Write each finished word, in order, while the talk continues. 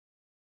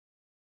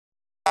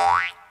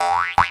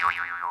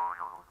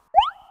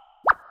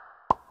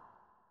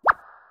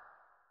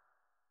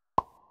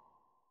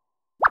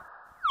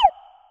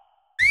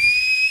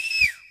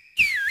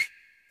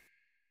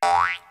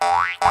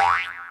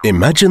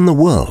Imagine the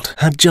world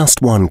had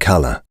just one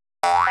color.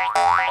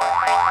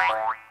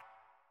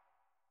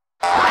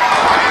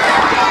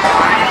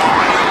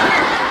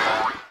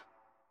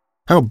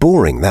 How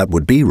boring that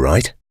would be,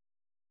 right?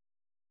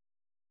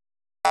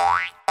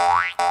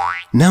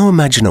 Now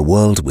imagine a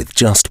world with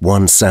just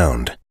one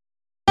sound.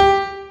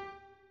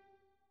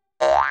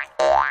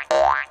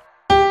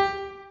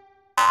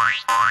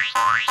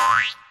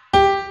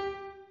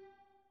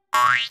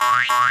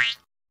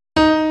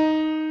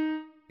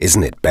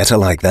 Isn't it better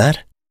like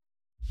that?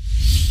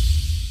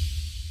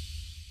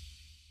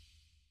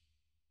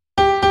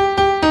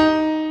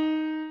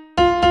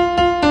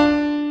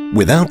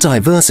 Without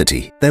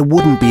diversity, there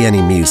wouldn't be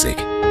any music.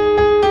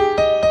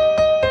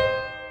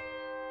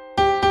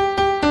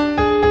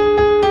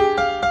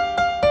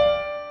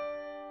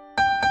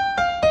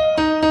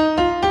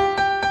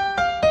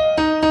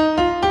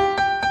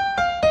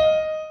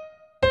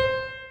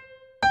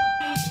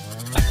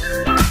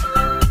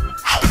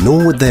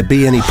 Nor would there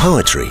be any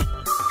poetry.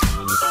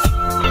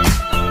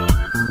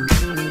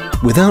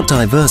 Without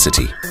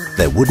diversity,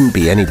 there wouldn't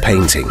be any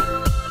painting.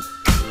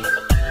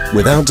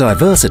 Without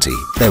diversity,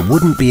 there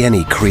wouldn't be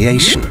any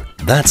creation.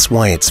 That's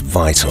why it's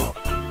vital.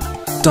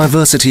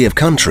 Diversity of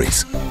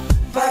countries,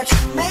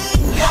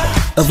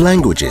 of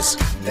languages,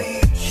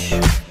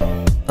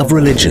 of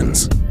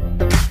religions,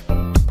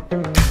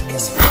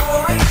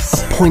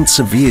 of points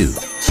of view,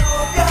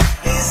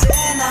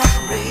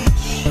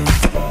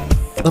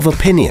 of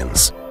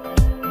opinions,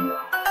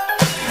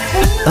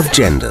 of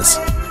genders.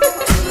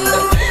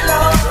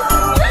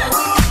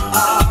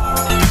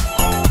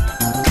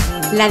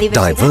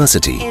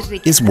 Diversity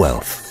is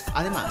wealth.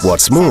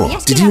 What's more,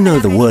 did you know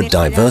the word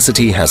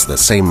diversity has the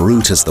same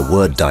root as the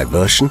word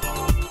diversion?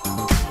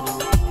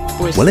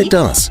 Well, it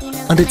does,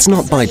 and it's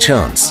not by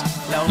chance.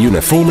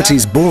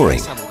 Uniformity's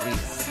boring,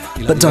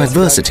 but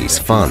diversity's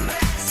fun.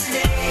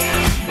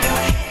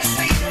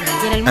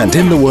 And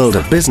in the world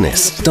of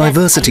business,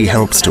 diversity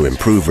helps to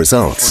improve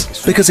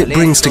results because it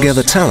brings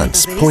together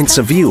talents, points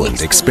of view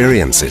and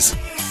experiences.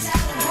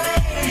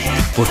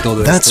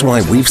 That's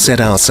why we've set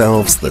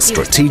ourselves the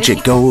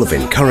strategic goal of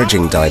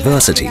encouraging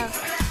diversity,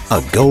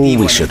 a goal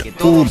we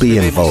should all be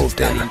involved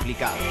in.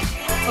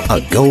 A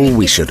goal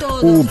we should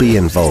all be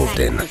involved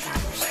in.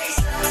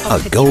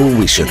 A goal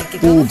we should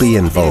all be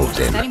involved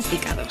in.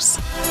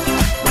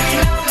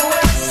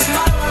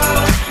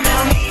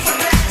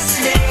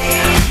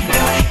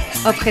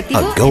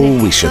 A goal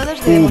we should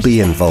all be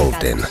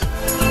involved in.